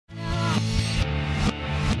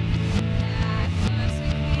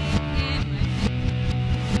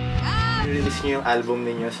release niyo yung album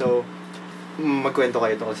ninyo. So, magkwento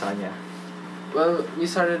kayo tungkol sa kanya. Well, we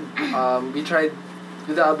started,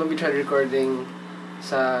 with the album, we tried recording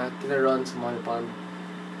sa Kinaron sa Monopond.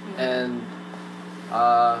 And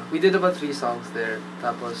we did about 3 songs there.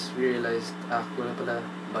 Tapos we realized, kulang pala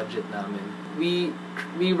budget namin.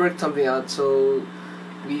 We worked something out, so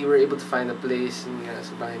we were able to find a place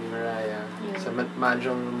sa bahay ni Mariah, sa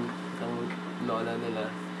mahjong ng lola nila.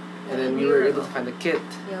 And then we were able to find a kit.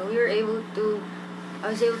 Yeah, I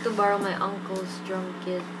was able to borrow my uncle's drum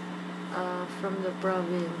kit from the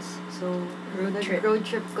province. So, road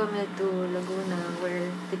trip kami to Laguna where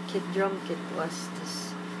the drum kit was.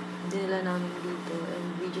 Tapos, dinala namin dito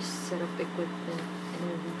and we just set up equipment and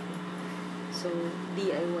everything. So,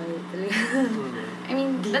 DIY talaga. I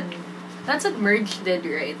mean, that's what Merge did,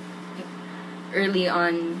 right? Like, early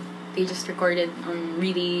on, they just recorded on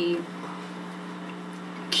really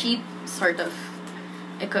cheap sort of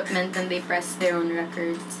equipment and they pressed their own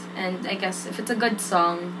records. And I guess if it's a good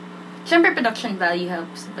song, syempre production value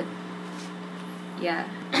helps, but yeah.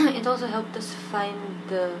 It also helped us find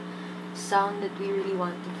the sound that we really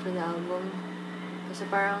wanted for the album. Kasi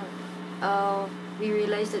parang we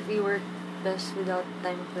realized that we worked best without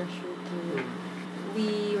time pressure to.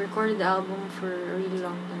 We recorded the album for a really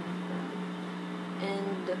long time.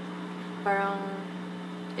 And parang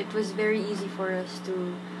it was very easy for us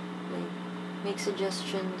to like make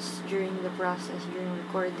suggestions during the process, during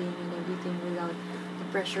recording and everything without the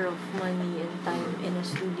pressure of money and time in a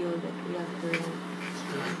studio that we have to rent.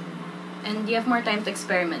 And you have more time to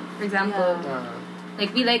experiment. For example,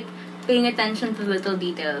 like we like paying attention to little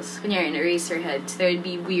details. When you're in Eraserheads, there would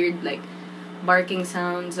be weird like barking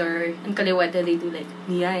sounds, or in Kaliwete they do like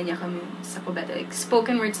niya kami sa kubeta, like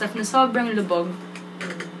spoken word stuff na sobrang lubog.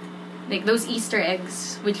 Like those Easter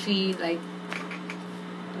eggs which we like.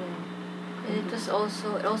 And it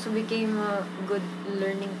also became a good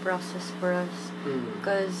learning process for us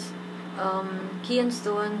because Kian's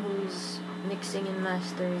the one who's mixing and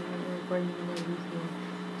mastering and recording and everything.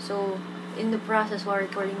 So in the process while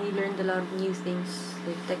recording, we learned a lot of new things,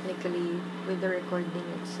 like technically with the recording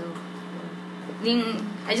itself.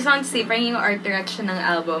 I just want to say, parang yung art direction ng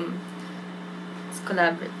album, it's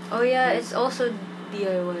collaborative. Oh yeah, it's also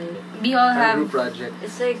DIY. We all have group project.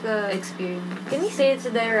 It's like experience. Can you say it's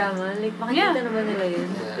a diorama? Like makikita na ba nila yun?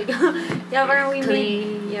 Yeah. Like, yeah, parang we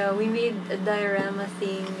made a diorama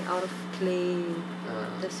thing out of clay.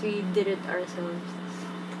 Just we did it ourselves.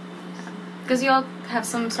 Because you all have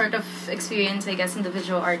some sort of experience, I guess, in the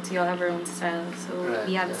visual arts. You all have our own style, so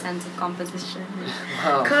we have a sense of composition,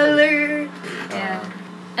 color,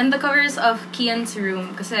 and the covers of Kian's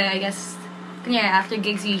room. Because I guess, after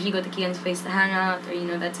gigs, you usually go to Kian's place to hang out,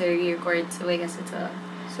 or that's where we record. So I guess it's a.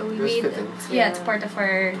 So we made it's part of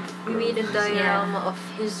our. We made a diorama of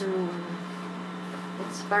his room.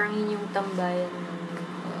 It's parang yun yung tambayan ng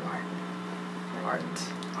art.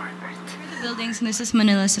 We're the buildings, and this is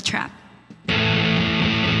Manila, a trap.